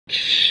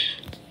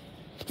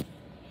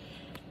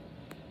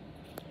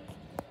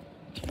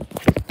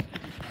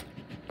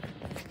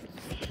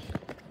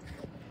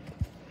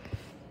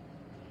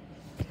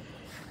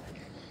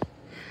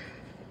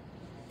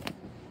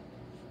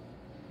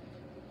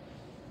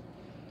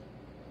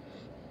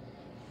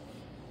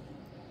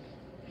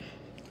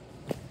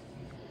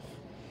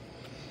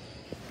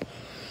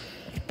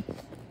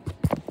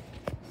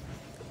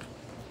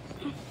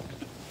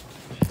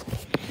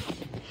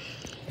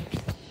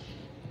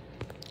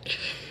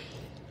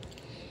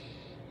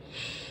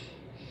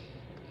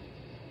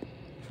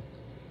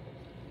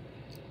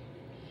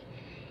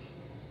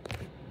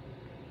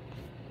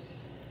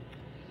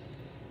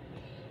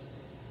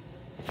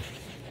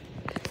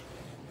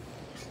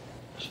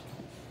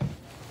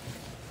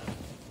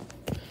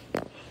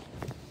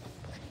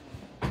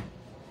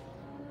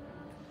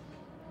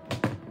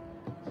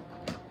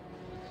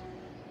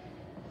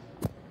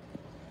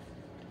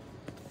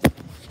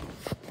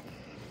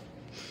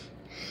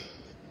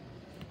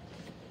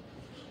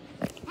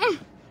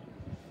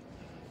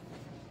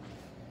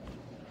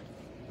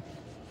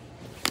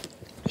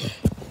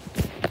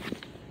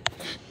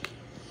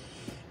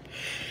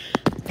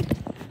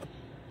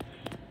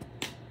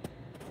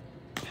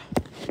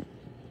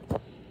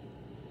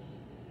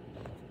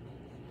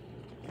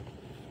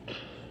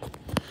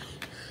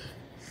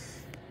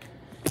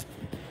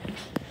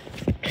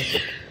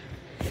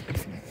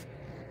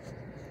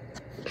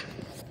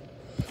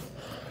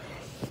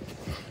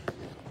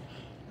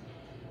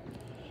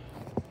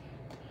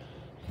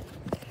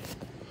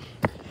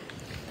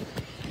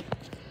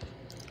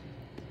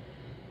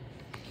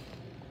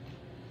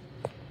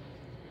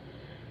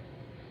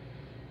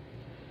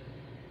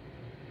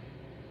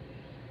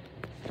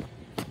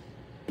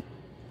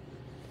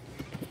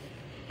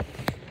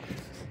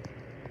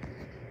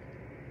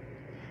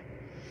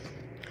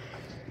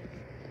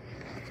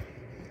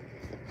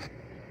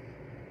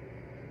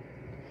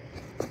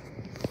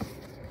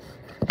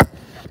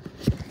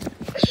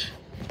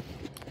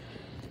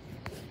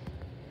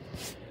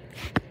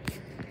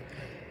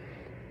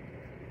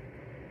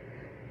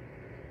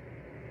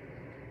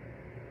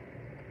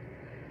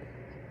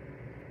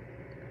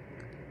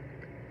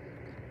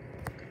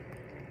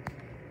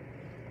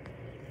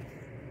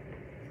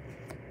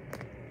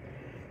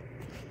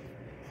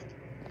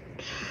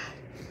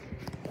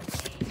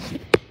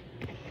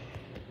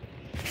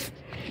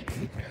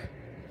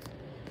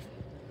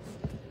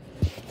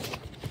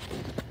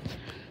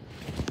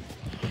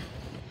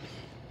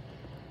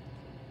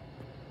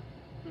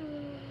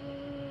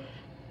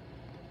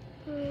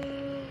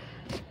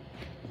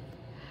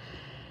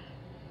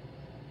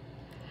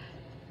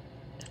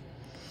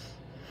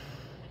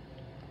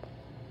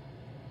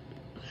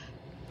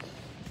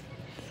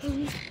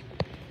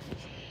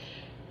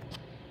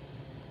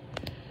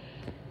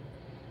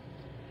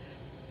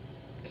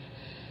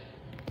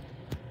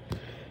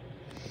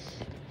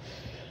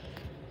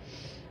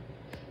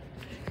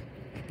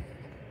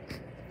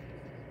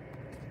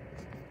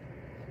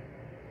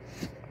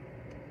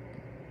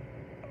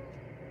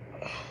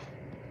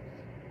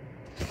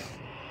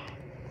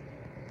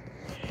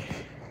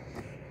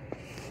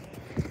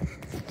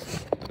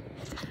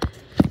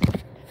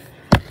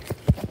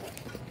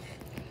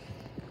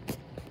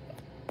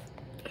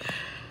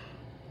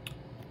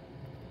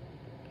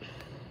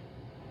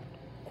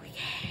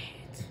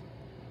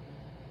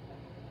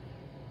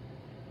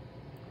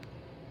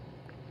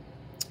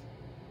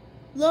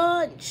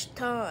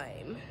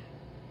Lunchtime.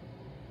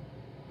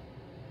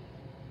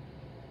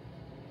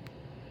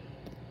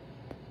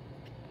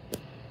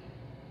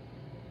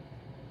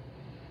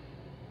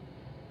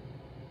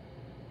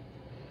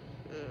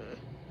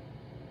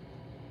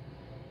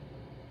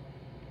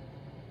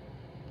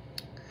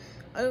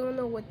 I don't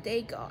know what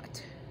they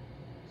got,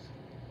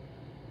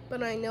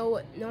 but I know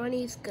what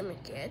Nani's gonna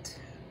get.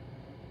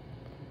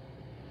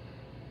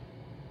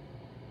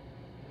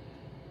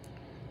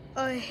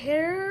 A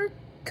hair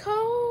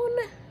cone?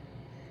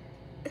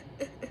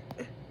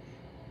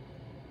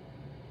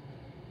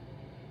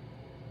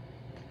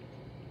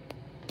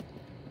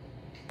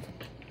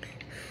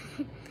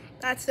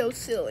 That's so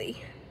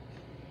silly.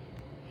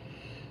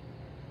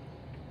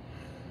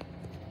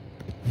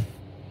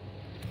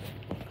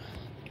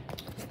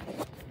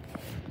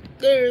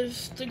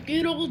 There's the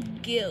good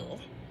old Gil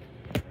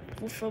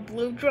with a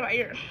blow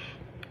dryer.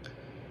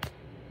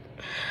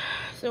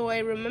 So I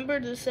remember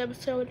this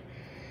episode,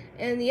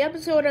 and the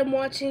episode I'm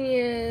watching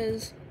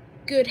is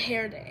Good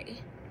Hair Day.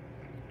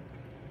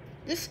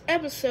 This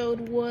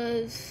episode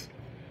was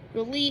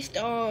released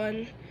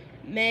on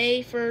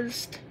May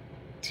 1st,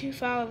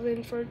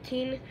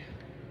 2013.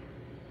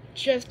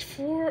 Just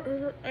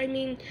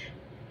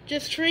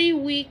 3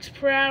 weeks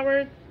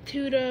prior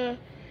to the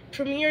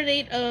premiere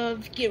date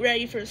of Get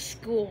Ready for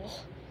School,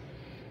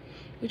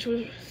 which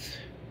was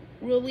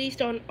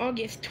released on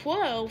August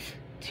 12th,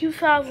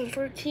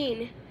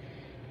 2013.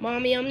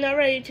 Mommy, I'm not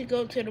ready to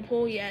go to the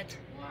pool yet.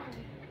 Why?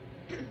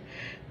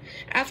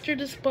 After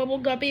this Bubble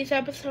Guppies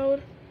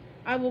episode,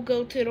 I will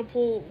go to the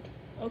pool.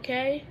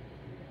 Okay?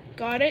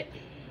 Got it?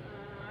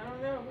 I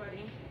don't know,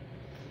 buddy.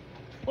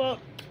 Well,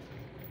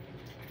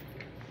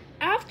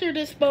 after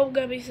this Bubble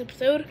Guppies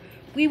episode,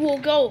 we will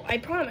go. I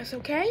promise,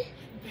 okay?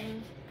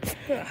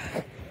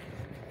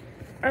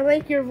 I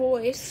like your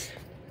voice.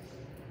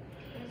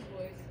 Whose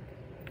voice?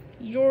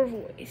 Your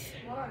voice.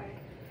 Why?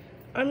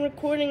 I'm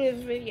recording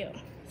this video,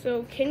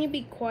 so can you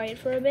be quiet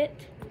for a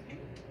bit?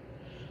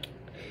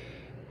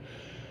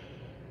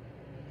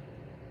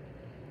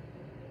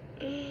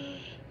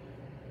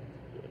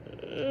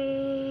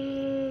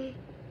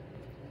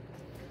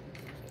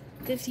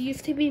 This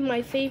used to be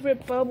my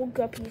favorite Bubble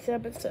Guppies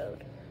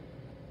episode,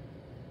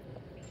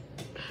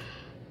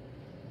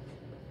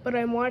 but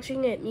I'm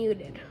watching it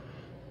muted.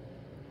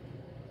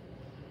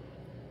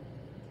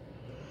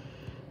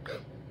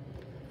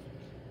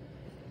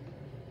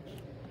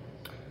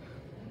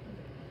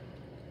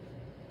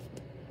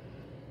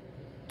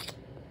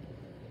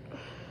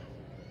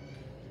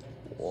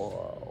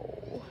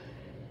 Whoa.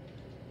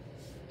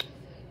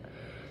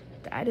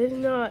 That is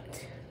not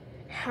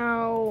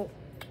how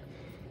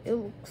it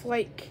looks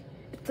like.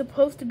 It's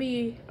supposed to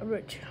be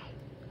original.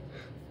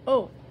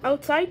 Oh,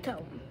 outside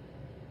time.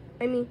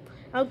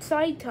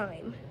 Outside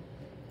time.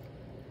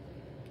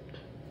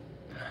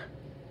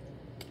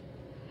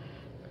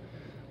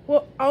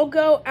 Well, I'll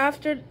go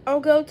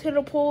to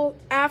the pool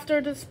after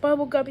this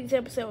Bubble Guppies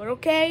episode,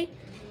 okay?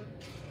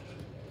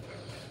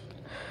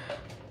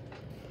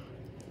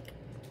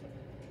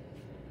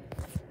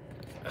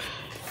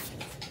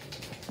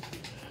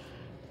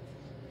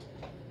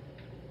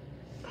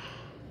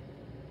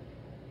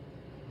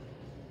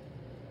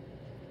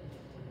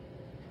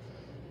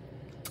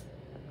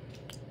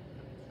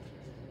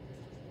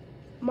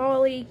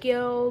 Molly,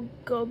 Gil,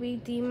 Gobi,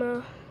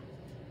 Dima.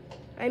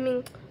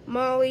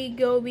 Molly,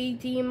 Gobi,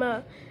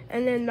 Dima,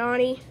 and then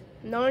Nani.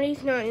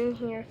 Nani's not in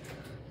here,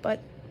 but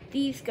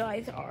these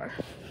guys are.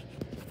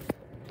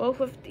 Both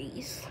of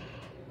these.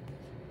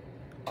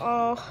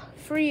 All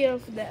 3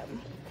 of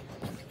them.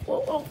 Whoa,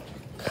 whoa.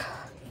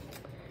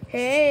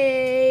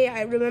 Hey,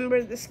 I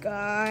remember this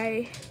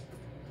guy.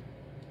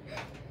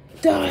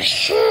 The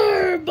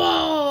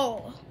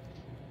hairball!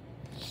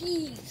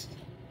 Jeez.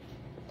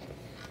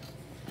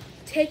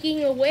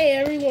 Taking away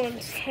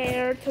everyone's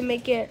hair to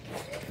make it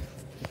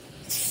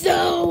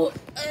so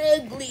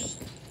ugly.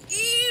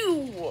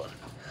 Ew.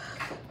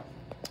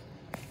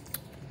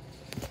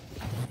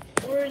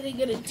 What are they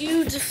gonna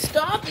do to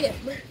stop him?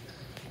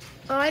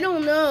 I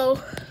don't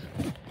know.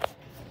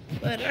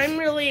 But I'm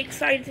really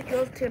excited to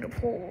go to the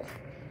pool.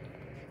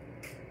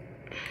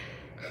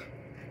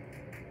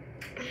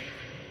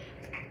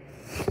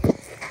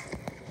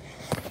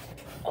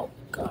 Oh,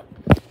 God.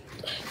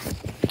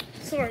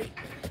 Sorry.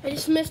 I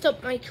just messed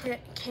up my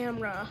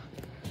camera.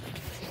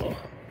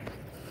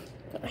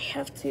 But I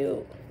have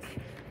to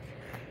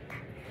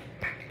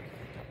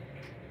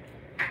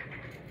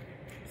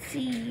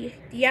see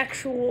the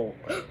actual.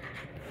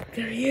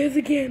 There he is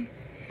again.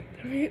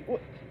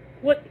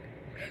 What?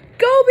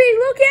 Gobi,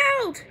 look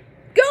out!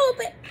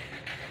 Gobi!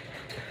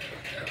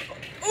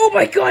 Oh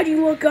my God,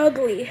 you look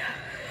ugly.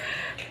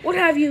 What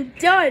have you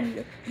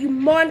done, you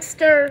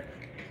monster?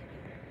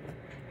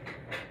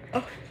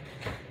 Oh,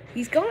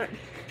 he's gone.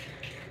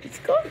 He's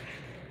gone.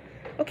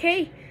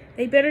 Okay,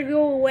 they better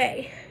go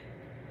away.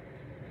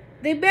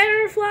 They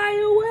better fly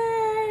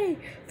away.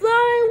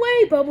 Fly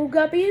away, Bubble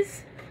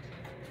Guppies.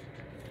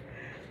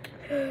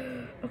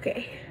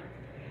 Okay.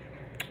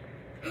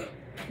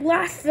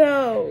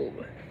 Lasso.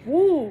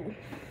 Woo.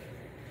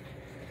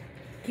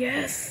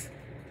 Yes.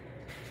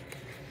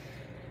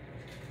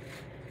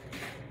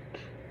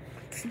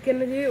 What's he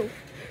gonna do?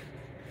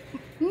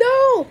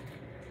 No!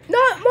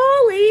 Not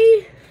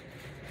Molly!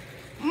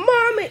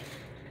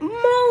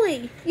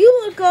 Molly,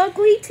 you look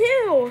ugly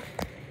too.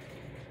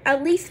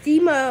 At least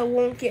Dima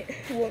won't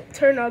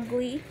turn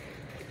ugly.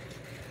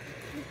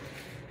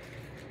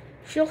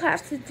 She'll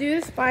have to do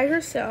this by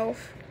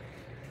herself.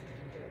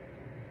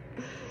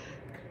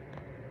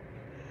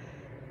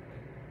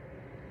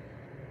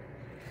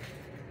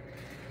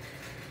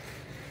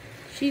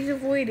 She's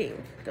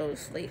avoiding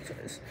those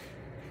lasers.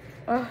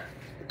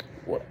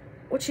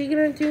 What's she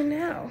gonna do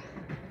now?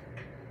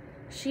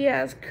 She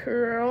has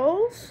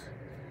curls.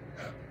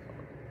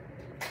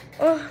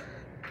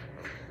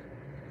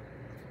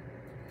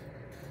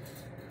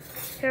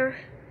 Hair.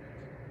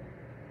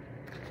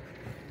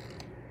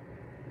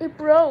 It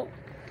broke.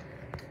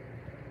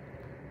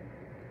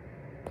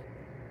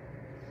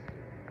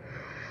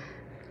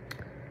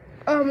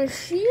 A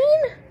machine?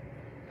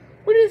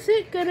 What is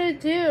it gonna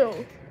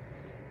do?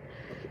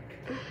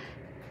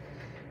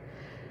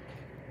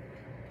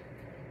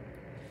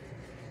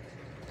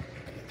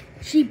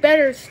 She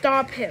better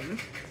stop him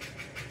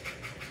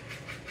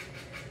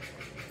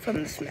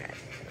from the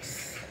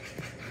snacks.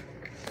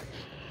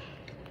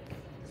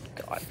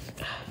 God.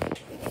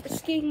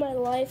 Risking my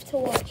life to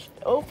watch.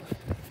 Oh.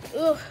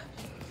 Ugh.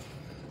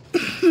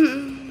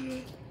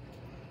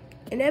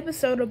 An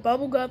episode of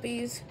Bubble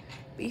Guppies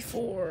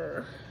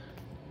before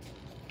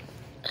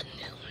a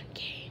new one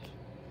came.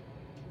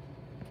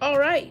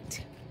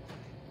 Alright.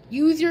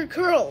 Use your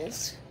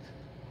curls.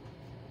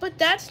 But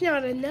that's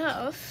not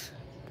enough.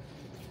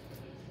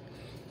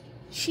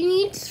 She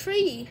needs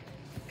 3.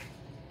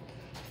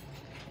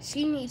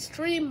 She needs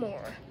 3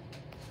 more.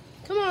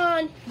 Come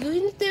on, you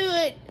can do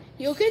it.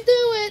 You can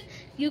do it.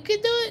 You can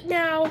do it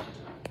now.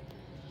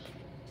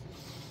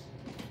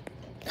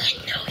 I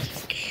know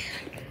you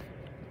can.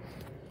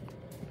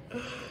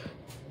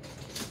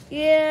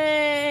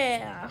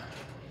 Yeah.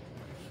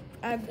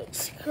 Add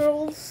those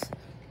curls.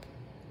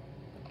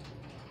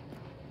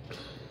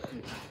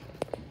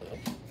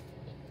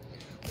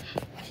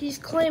 She's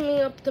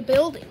climbing up the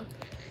building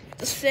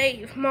to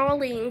save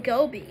Molly and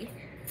Gobi.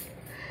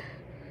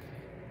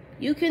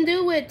 You can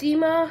do it,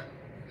 Dima.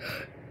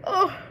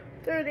 Oh,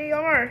 there they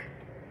are.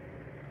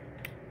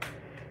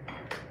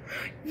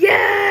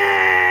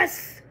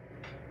 Yes!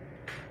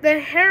 The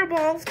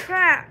hairball's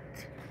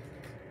trapped.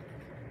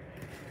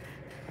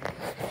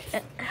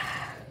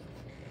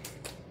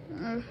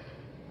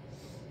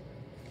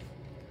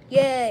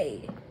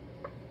 Yay.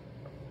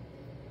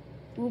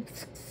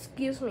 Oops,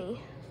 excuse me.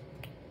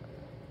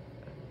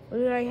 What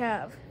did I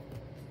have?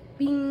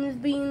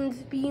 Beans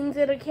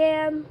in a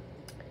can?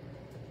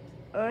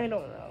 I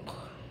don't know.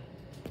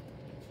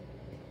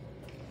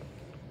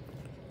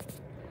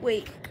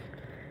 Wait,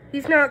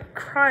 he's not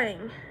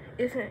crying,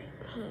 isn't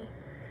he?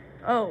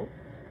 Oh,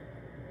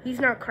 he's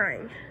not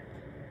crying.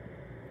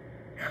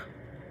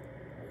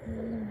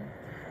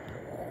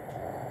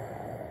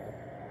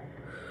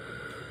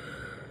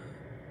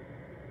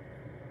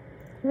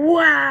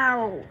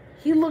 Wow,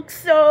 he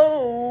looks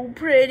so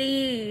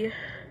pretty.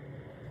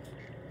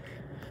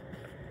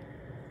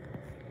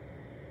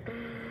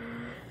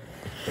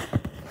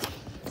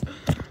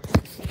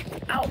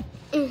 Ow.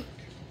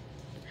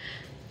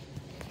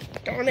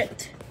 Darn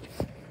it.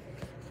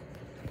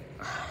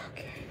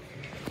 Okay.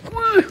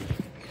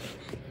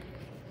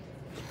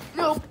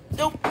 Nope.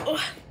 Ugh.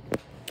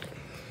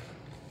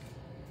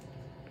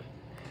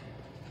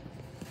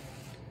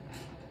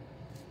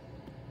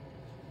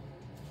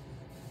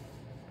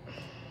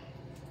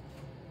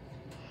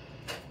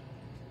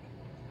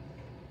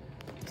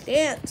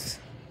 Dance.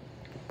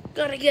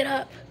 Gotta get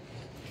up.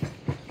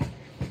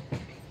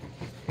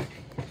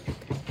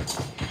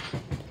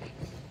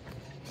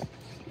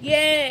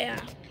 Yeah.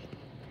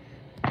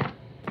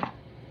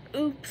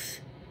 Oops.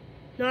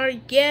 Not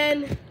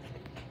again.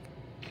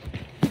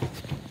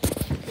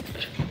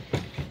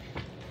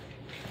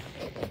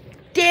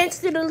 Dance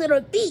to the little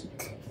beat.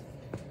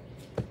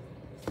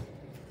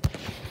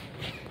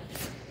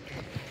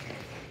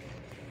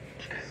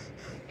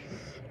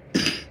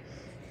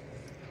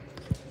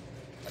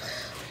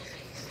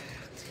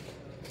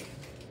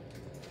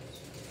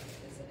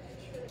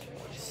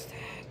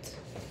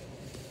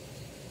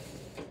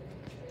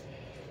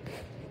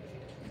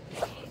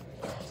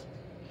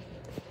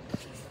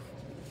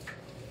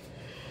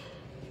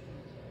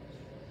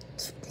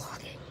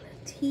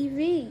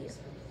 TV.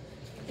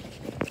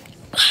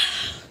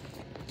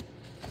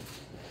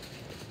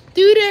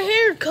 Do the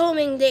hair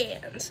combing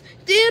dance.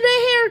 Do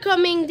the hair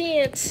combing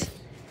dance.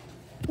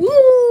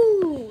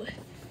 Woo!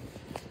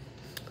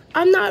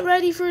 I'm not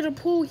ready for the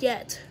pool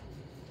yet.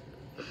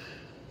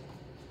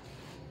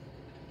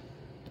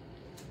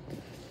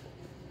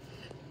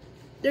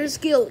 There's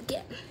Gil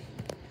again.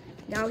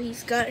 Now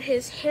he's got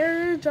his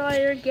hair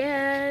dryer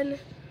again.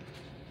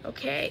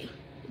 Okay,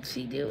 what's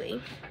he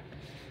doing?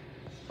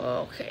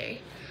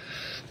 Okay,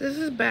 this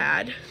is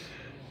bad.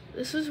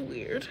 This is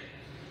weird.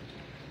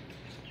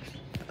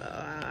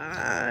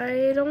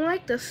 I don't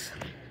like this.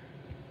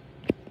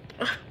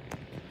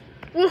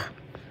 Whoa,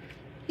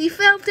 he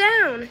fell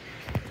down.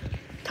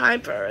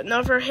 Time for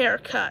another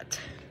haircut.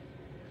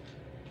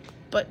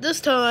 But this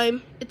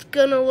time, it's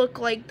gonna look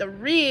like the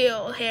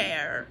real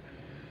hair.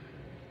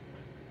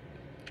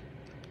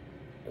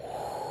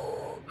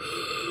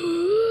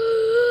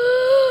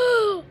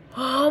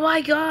 Oh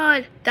my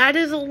god, that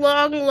is a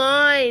long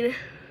line.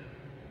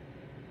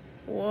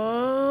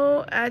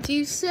 Whoa, as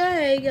you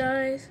say,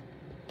 guys.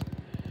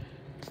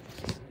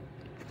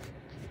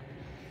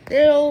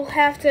 They'll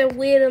have to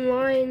wait in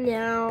line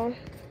now.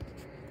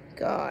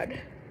 God.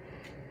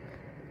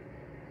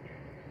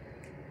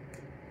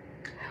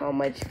 How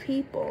much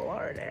people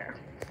are there?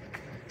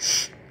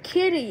 Shh,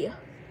 kitty.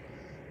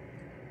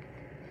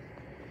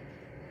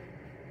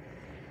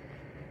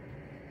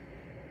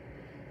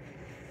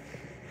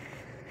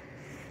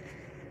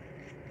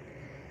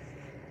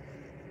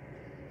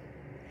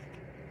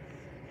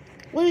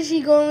 What is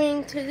she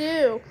going to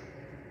do?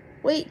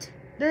 Wait,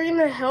 they're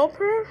gonna help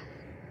her?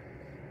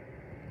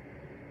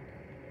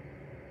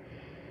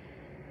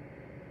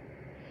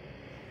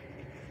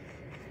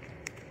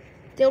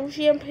 They'll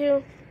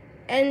shampoo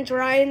and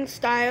dry in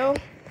style.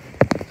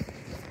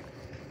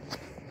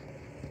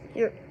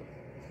 Here.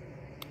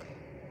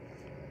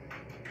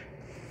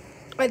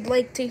 I'd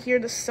like to hear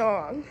the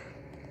song.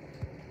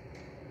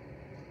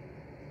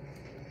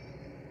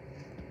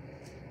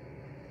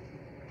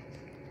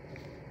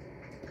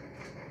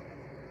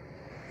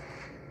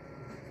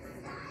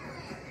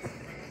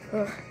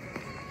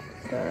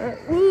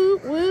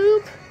 Whoop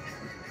whoop.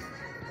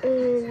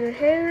 Your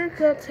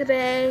haircut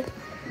today.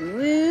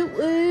 Whoop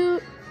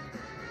whoop.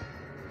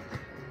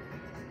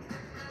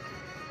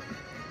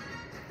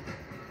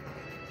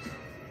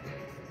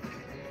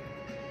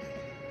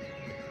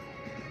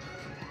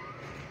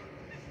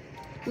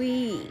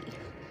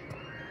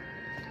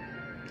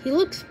 He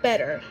looks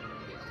better.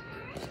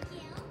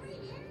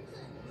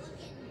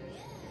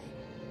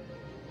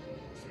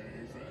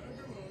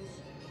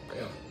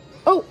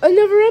 Oh,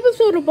 another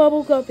episode of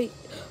Bubble Guppy.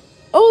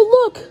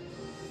 Oh, look.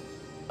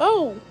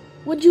 Oh,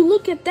 would you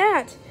look at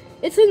that?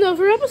 It's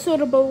another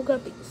episode of Bubble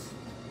Guppies.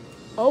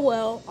 Oh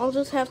well, I'll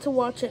just have to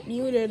watch it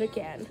muted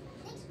again.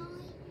 Thanks, Molly.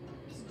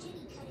 Miss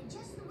Ginny cut it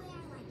just the way I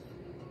like it.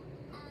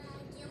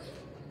 Gilly,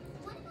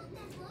 what about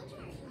that blow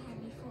dryer you had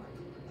before?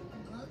 A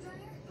blow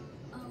dryer?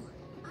 Oh,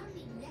 I don't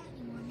need that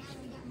anymore now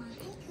that I got my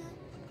haircut.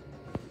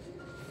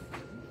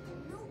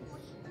 No,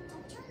 boy,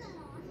 don't turn that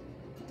on.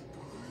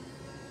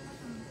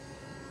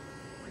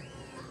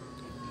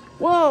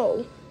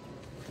 Whoa!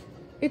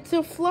 It's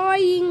a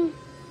flying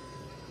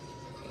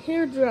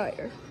hair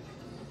dryer.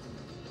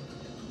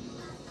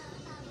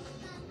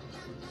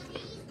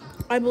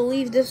 I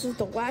believe this is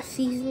the last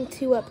season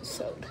 2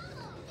 episode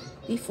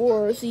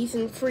before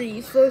season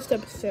 3's first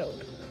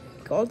episode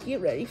called Get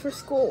Ready for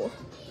School.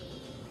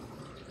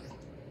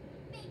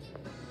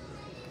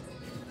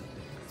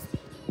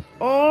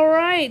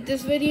 Alright,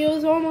 this video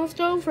is almost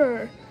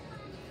over.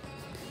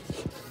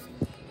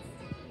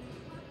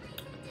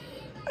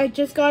 I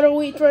just gotta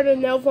wait for the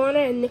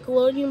Nelvana and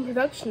Nickelodeon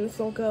Productions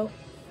logo.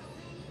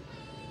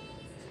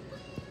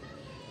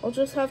 I'll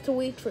just have to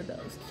wait for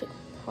those to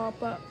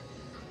pop up.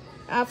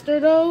 After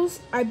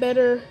those, I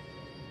better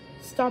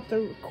stop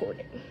the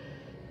recording.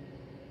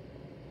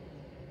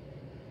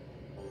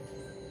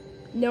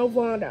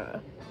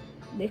 Nelvana,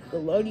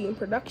 Nickelodeon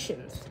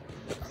Productions.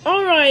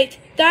 Alright,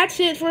 that's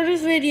it for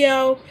this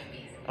video.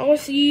 I'll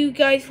see you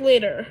guys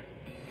later.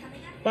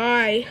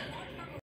 Bye.